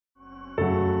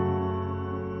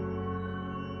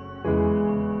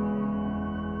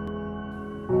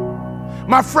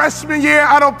My freshman year,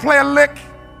 I don't play a lick.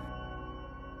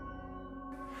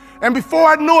 And before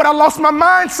I knew it, I lost my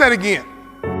mindset again.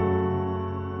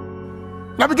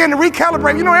 And I began to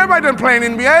recalibrate. You know, everybody doesn't play in the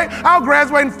NBA. I'll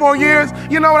graduate in 4 years.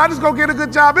 You know what? I just go get a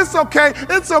good job. It's okay.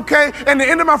 It's okay. And the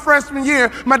end of my freshman year,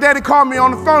 my daddy called me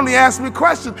on the phone. He asked me a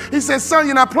question. He said, son,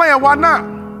 you're not playing. Why not?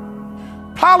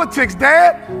 Politics,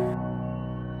 Dad.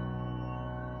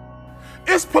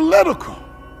 It's political.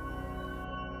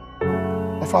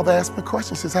 My father asked me a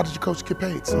question. He says, how did your coach get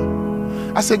paid,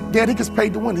 son? I said, Dad, he gets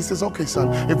paid to win. He says, okay,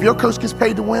 son, if your coach gets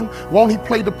paid to win, won't he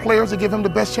play the players to give him the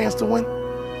best chance to win?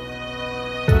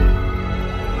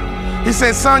 He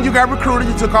said, son, you got recruited,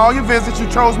 you took all your visits, you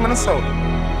chose Minnesota.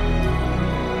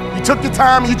 You took your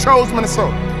time and you chose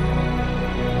Minnesota.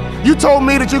 You told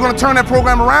me that you're gonna turn that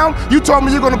program around. You told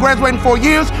me you're gonna graduate in 4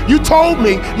 years. You told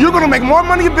me you're gonna make more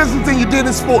money in business than you did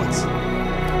in sports.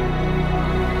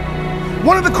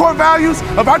 One of the core values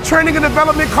of our training and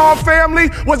development called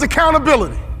family was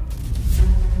accountability.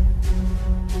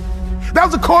 That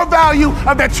was a core value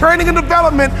of that training and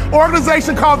development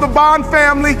organization called the Bond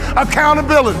Family,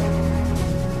 accountability.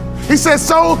 He said,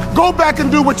 so go back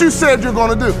and do what you said you're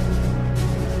gonna do.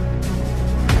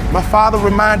 My father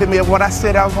reminded me of what I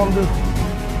said I was gonna do.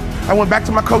 I went back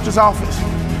to my coach's office.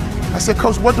 I said,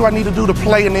 Coach, what do I need to do to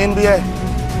play in the NBA?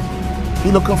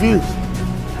 He looked confused.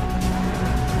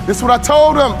 This is what I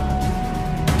told him.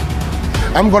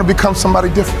 I'm gonna become somebody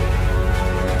different.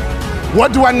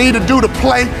 What do I need to do to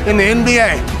play in the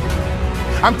NBA?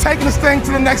 I'm taking this thing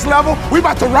to the next level. We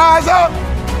about to rise up.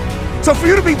 So for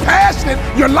you to be passionate,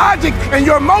 your logic and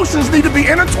your emotions need to be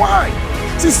intertwined.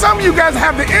 See, some of you guys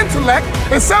have the intellect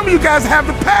and some of you guys have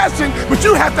the passion, but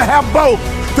you have to have both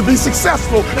to be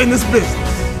successful in this business.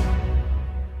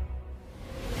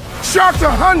 Sharks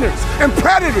are hunters and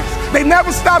predators. They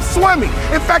never stop swimming.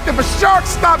 In fact, if a shark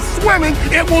stops swimming,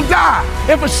 it will die.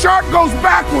 If a shark goes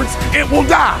backwards, it will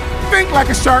die. Think like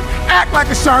a shark, act like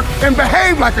a shark, and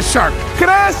behave like a shark. Can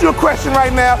I ask you a question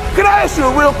right now? Can I ask you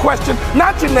a real question?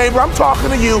 Not your neighbor, I'm talking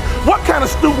to you. What kind of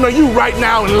student are you right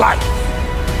now in life?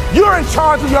 You're in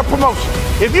charge of your promotion.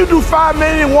 If you do 5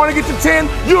 million and want to get to 10,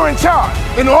 you're in charge.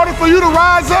 In order for you to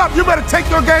rise up, you better take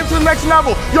your game to the next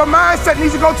level. Your mindset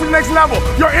needs to go to the next level.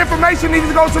 Your information needs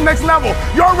to go to the next level.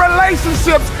 Your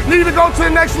relationships need to go to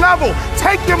the next level.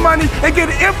 Take your money and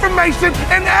get information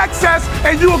and access,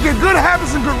 and you will get good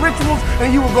habits and good rituals,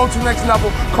 and you will go to the next level.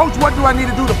 Coach, what do I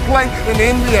need to do to play in the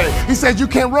NBA? He says, you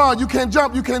can't run, you can't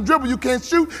jump, you can't dribble, you can't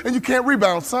shoot, and you can't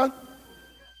rebound, son.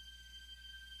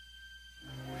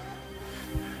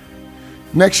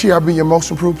 Next year, I'll be your most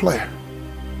improved player.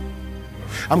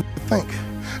 I'm going to think,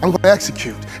 I'm going to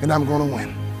execute, and I'm going to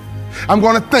win. I'm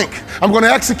going to think, I'm going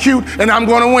to execute, and I'm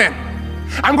going to win.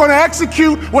 I'm going to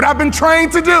execute what I've been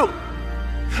trained to do.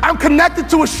 I'm connected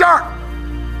to a shark.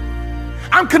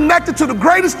 I'm connected to the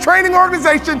greatest training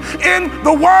organization in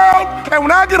the world, and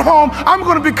when I get home, I'm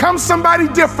going to become somebody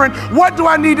different. What do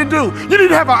I need to do? You need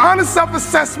to have an honest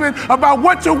self-assessment about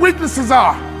what your weaknesses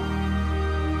are.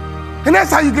 And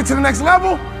that's how you get to the next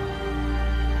level.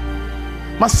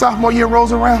 My sophomore year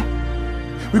rolls around.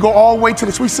 We go all the way to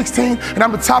the Sweet 16, and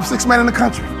I'm the top 6 man in the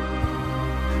country.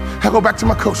 I go back to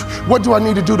my coach. What do I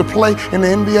need to do to play in the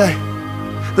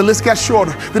NBA? The list got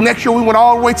shorter. The next year, we went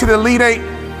all the way to the Elite 8.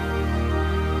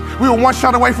 We were 1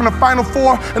 shot away from the Final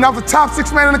 4, and I was the top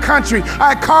 6 man in the country.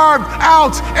 I carved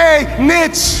out a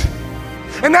niche.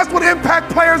 And that's what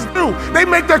impact players do. They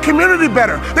make their community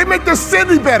better. They make their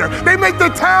city better. They make their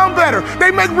town better.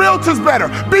 They make realtors better.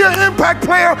 Be an impact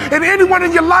player, and anyone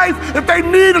in your life, if they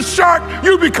need a shark,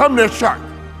 you become their shark.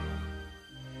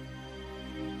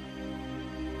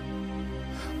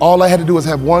 All I had to do was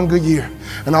have 1 good year,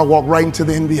 and I walked right into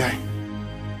the NBA.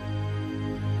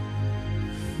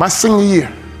 My senior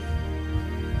year,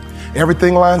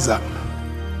 everything lines up.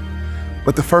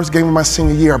 But the first game of my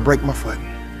senior year, I break my foot.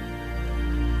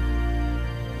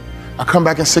 I come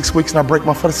back in 6 weeks and I break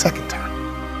my foot a second time.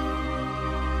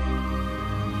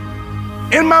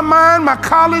 In my mind, my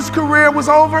college career was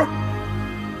over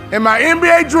and my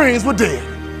NBA dreams were dead.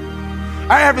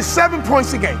 I averaged 7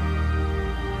 points a game.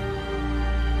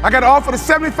 I got offered a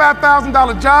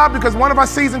 $75,000 job because one of our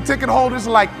season ticket holders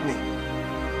liked me.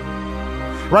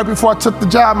 Right before I took the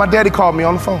job, my daddy called me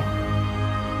on the phone.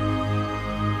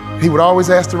 He would always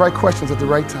ask the right questions at the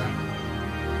right time.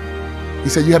 He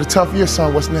said, you had a tough year,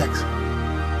 son, what's next?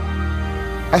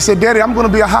 I said, Daddy, I'm gonna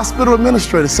be a hospital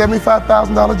administrator,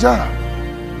 $75,000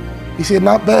 job. He said,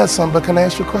 not bad, son, but can I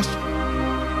ask you a question?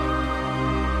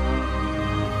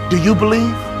 Do you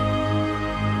believe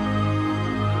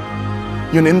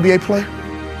you're an NBA player?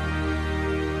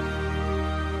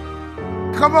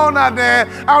 come on now, Dad.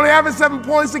 I only average 7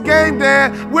 points a game,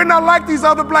 Dad. We're not like these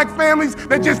other black families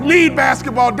that just need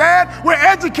basketball, Dad. We're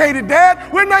educated,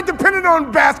 Dad. We're not dependent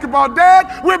on basketball,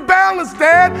 Dad. We're balanced,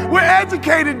 Dad. We're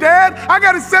educated, Dad. I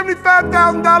got a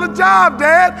 $75,000 job,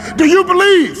 Dad. Do you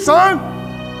believe, son?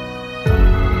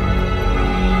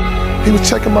 He was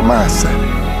checking my mindset.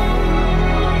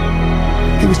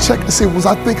 He was checking to see, was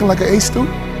I thinking like an A student?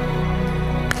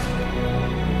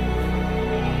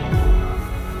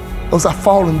 Or was I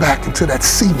falling back into that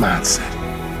C mindset?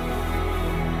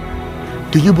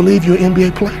 Do you believe you're an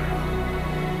NBA player?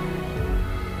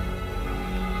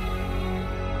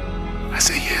 I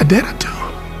said, yeah, Dad, I do.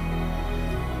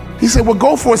 He said, well,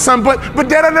 go for it, son, but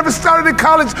Dad, I never started in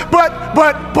college, but.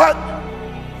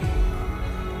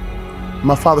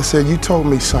 My father said, you told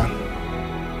me, son,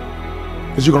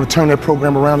 that you're gonna turn that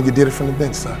program around, and you did it from the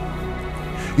bench, son.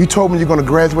 You told me you're gonna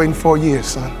graduate in 4 years,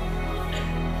 son.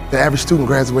 The average student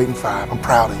graduates in 5. I'm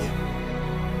proud of you.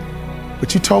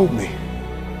 But you told me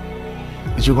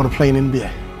that you're gonna play in the NBA.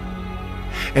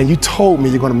 And you told me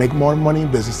you're gonna make more money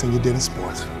in business than you did in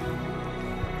sports.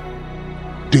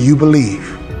 Do you believe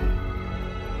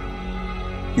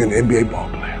you're an NBA ball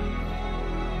player?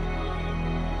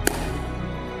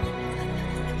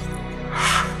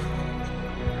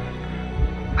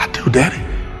 I do, Daddy.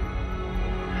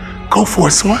 Go for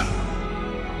it, son.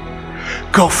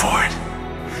 Go for it.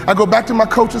 I go back to my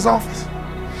coach's office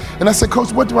and I said,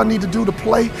 Coach, what do I need to do to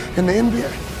play in the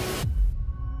NBA?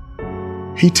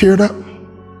 He teared up.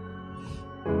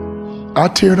 I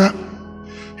teared up.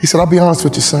 He said, I'll be honest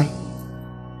with you, son.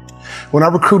 When I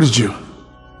recruited you,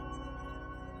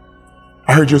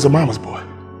 I heard you was a mama's boy.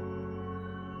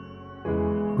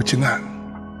 But you're not.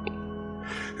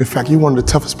 In fact, you're one of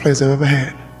the toughest players I've ever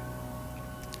had.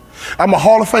 I'm a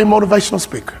Hall of Fame motivational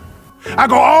speaker. I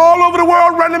go all over the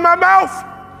world running my mouth.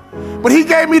 But he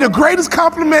gave me the greatest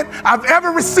compliment I've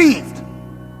ever received.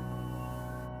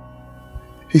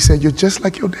 He said, you're just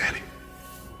like your daddy.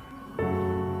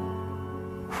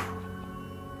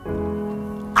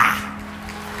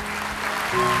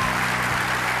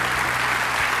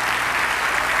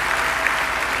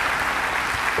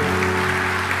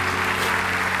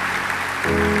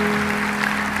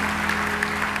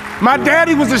 My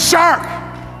daddy was a shark,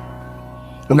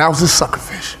 and I was a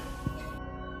suckerfish.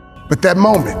 But that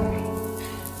moment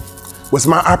was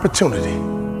my opportunity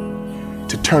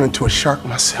to turn into a shark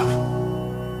myself.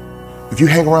 If you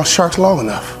hang around sharks long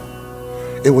enough,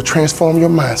 it will transform your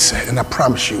mindset, and I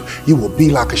promise you, you will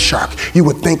be like a shark. You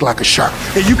will think like a shark.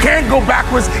 And you can't go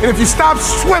backwards, and if you stop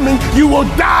swimming, you will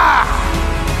die.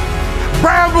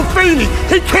 Brian Buffini,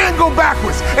 he can't go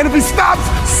backwards, and if he stops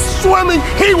swimming,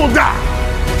 he will die.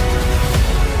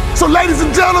 So ladies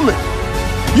and gentlemen,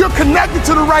 you're connected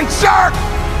to the right shark.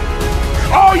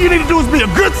 All you need to do is be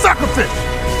a good suckerfish.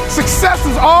 Success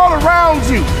is all around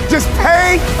you. Just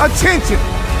pay attention.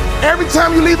 Every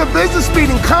time you leave a business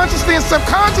meeting, consciously and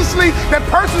subconsciously, that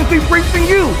person is debriefing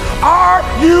you. Are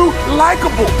you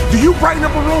likable? Do you brighten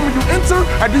up a room when you enter,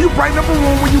 or do you brighten up a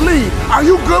room when you leave? Are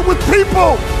you good with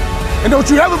people? And don't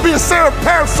you ever be a Sarah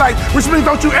parasite, which means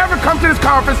don't you ever come to this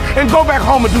conference and go back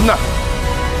home and do nothing.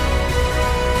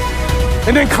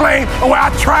 And then claim, oh, well,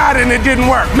 I tried and it didn't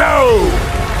work. No.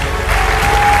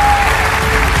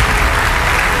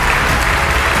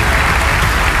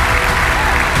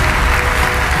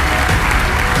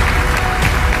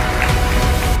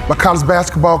 My college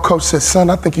basketball coach said,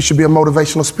 son, I think you should be a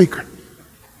motivational speaker.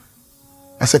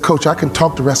 I said, Coach, I can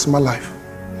talk the rest of my life.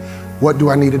 What do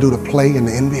I need to do to play in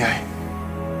the NBA?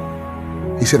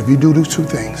 He said, if you do those two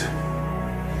things,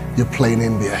 you'll play in the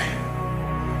NBA.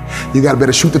 You got to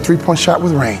better shoot the three-point shot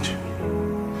with range.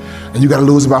 And you got to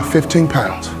lose about 15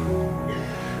 pounds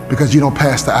because you don't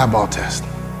pass the eyeball test.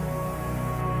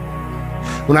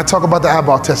 When I talk about the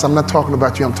eyeball test, I'm not talking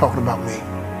about you, I'm talking about me.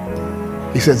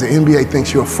 He says the NBA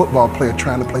thinks you're a football player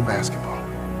trying to play basketball.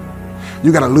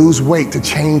 You got to lose weight to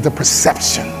change the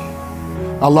perception.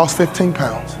 I lost 15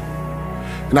 pounds.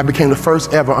 And I became the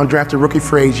first ever undrafted rookie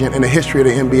free agent in the history of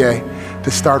the NBA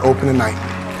to start opening night.